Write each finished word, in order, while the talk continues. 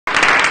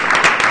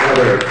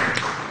Councillor.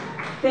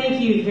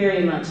 Thank you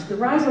very much. The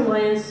Rise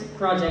Alliance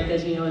project,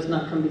 as you know, has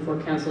not come before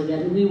Council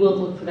yet, and we will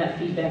look for that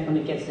feedback when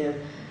it gets there.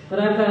 But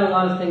I've got a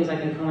lot of things I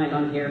can comment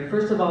on here.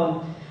 First of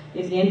all,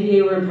 if the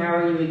NPA were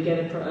empowering, you would get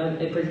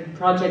a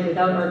project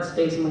without art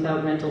space and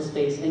without rental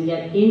space. And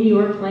yet, in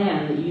your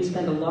plan that you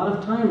spend a lot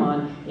of time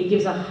on, it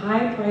gives a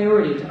high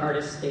priority to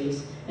artist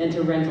space and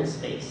to rental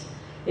space.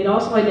 It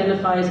also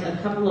identifies a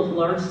couple of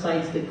large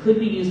sites that could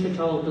be used for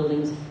tall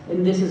buildings,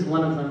 and this is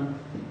one of them.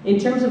 In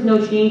terms of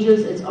no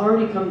changes, it's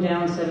already come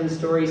down 7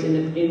 stories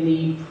in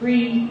the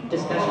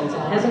pre-discussions. It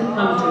hasn't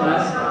come to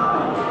us.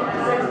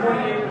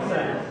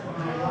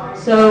 6.8%.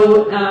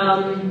 So,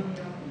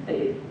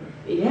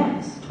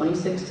 yes,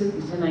 26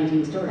 to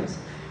 19 stories.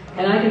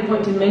 And I can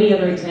point to many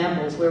other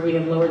examples where we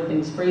have lowered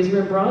things. Fraser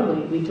and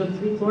Broadway, we took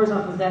 3 floors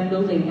off of that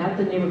building at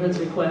the neighborhood's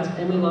request,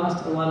 and we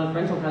lost a lot of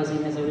rental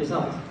housing as a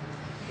result.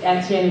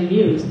 At Shannon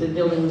Muse, the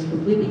building was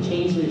completely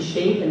changed in its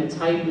shape and its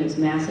height and its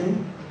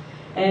massing.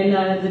 And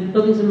the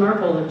buildings in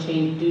Marpole have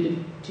changed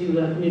due to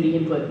community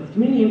input.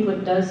 Community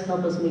input does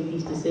help us make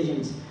these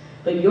decisions.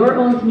 But your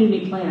own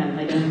community plan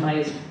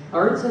identifies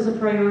arts as a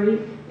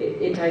priority,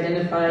 it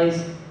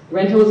identifies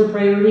rental as a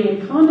priority,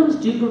 and condos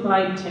do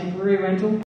provide temporary rental.